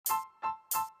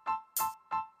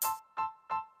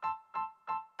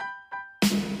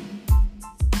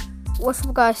What's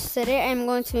up, guys? Today I'm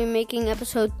going to be making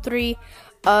episode 3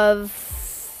 of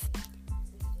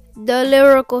The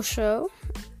Lyrical Show.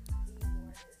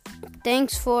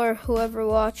 Thanks for whoever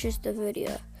watches the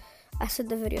video. I said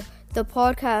the video. The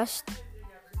podcast.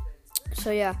 So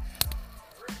yeah.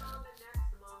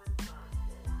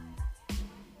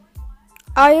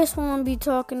 I just want to be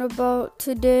talking about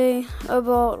today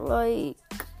about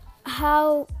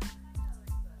how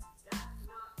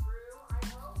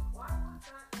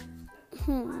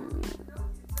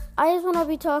I just want to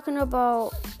be talking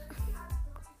about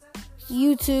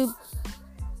YouTube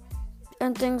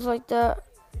and things like that.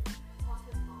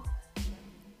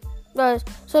 Guys,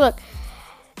 so look,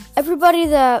 everybody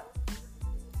that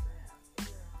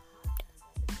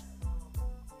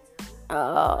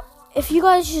if you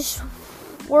guys just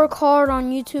work hard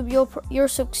on YouTube, you'll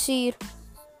succeed.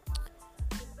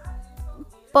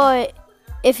 But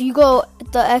if you go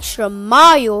the extra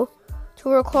mile to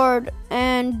work hard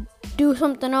and do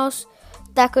something else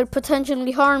that could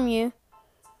potentially harm you,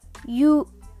 you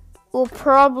will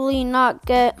probably not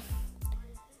get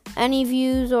any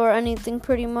views or anything,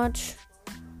 pretty much.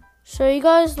 So you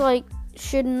guys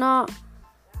should not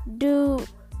do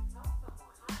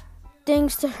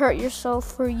things to hurt yourself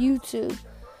for YouTube.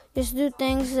 Just do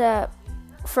things that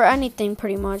for anything,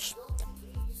 pretty much.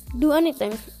 Do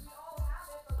anything.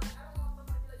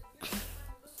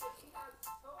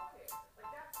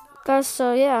 Guys,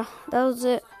 so yeah, that was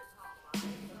it.